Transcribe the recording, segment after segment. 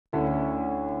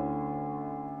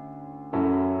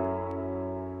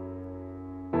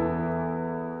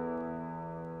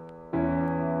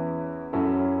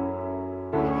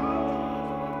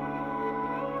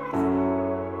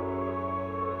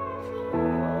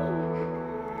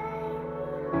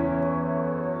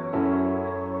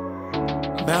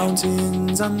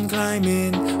Mountains I'm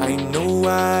climbing, I know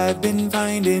I've been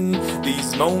finding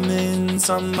these moments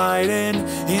I'm hiding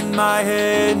in my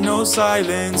head, no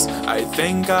silence. I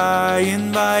think I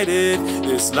invited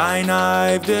this line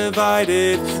I've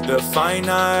divided. The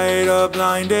finite are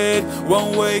blinded,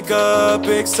 won't wake up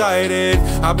excited.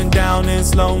 I've been down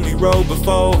this lonely road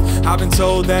before. I've been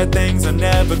told that things are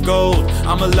never gold.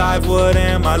 I'm alive, what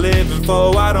am I living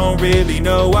for? I don't really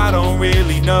know, I don't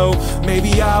really know.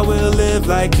 Maybe I will live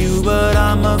like you, but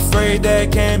I'm afraid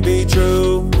that can't be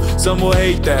true. Some will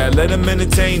hate that, let them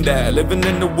entertain that. Living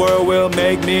in the world will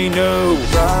make me new.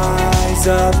 Rise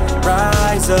up,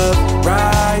 rise up,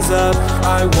 rise up.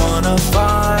 I wanna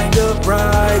find a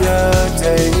brighter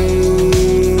day.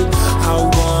 I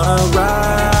wanna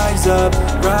rise up,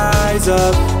 rise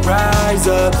up, rise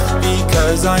up.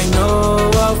 Because I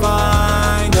know I'll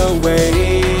find a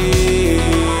way.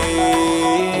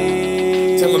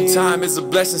 Tell them time is a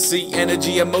blessing, see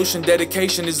energy, emotion,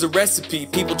 dedication is a recipe.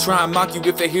 People try and mock you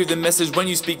if they hear the message when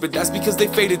you speak, but that's because they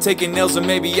faded, taking nails or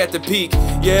maybe at the peak.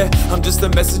 Yeah, I'm just a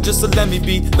messenger, so let me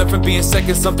be. Learn from being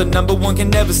second, something number one can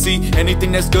never see.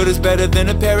 Anything that's good is better than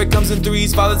a pair, it comes in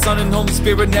threes. Father, Son, and Holy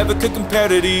Spirit never could compare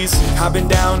to these. I've been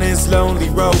down this lonely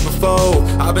road before.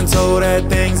 I've been told that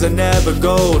things are never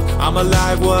gold. I'm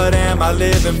alive, what am I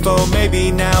living for?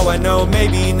 Maybe now I know,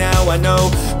 maybe now I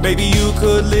know. Maybe you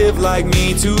could live like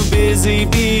me, too busy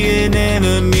being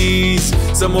enemies.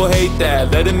 Some will hate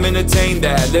that, let them entertain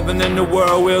that. Living in the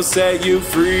world will set you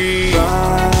free.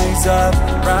 Rise up,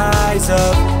 rise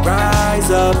up,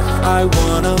 rise up. I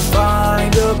wanna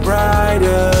find a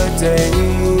brighter day.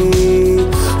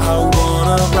 I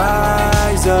wanna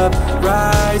rise up,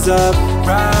 rise up,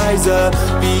 rise up.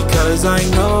 Because I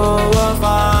know I'll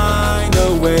find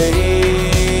a way.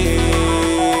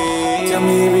 Tell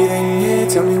me everything, yeah,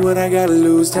 tell me what I gotta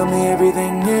lose. Tell me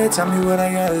everything, yeah, tell me what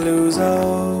I gotta lose,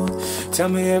 oh. Tell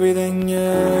me everything,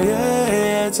 yeah, yeah,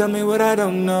 yeah. Tell me what I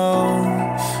don't know.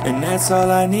 And that's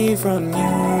all I need from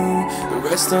you. The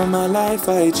rest of my life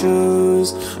I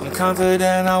choose. I'm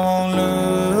confident I won't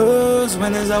lose.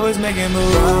 Winners always making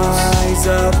moves. Rise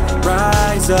up,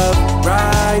 rise up,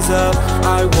 rise up.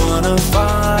 I wanna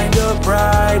find a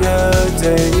brighter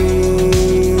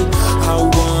day. I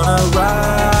wanna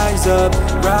rise up,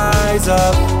 rise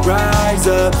up, rise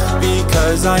up.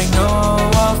 Because I know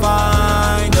I'll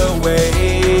find a way.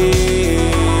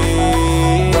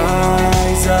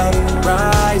 Rise up,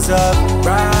 rise up,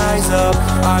 rise up.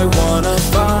 I wanna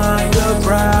find a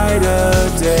brighter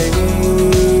day.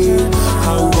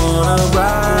 I wanna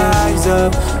rise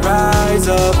up, rise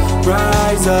up,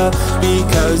 rise up.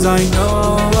 Because I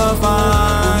know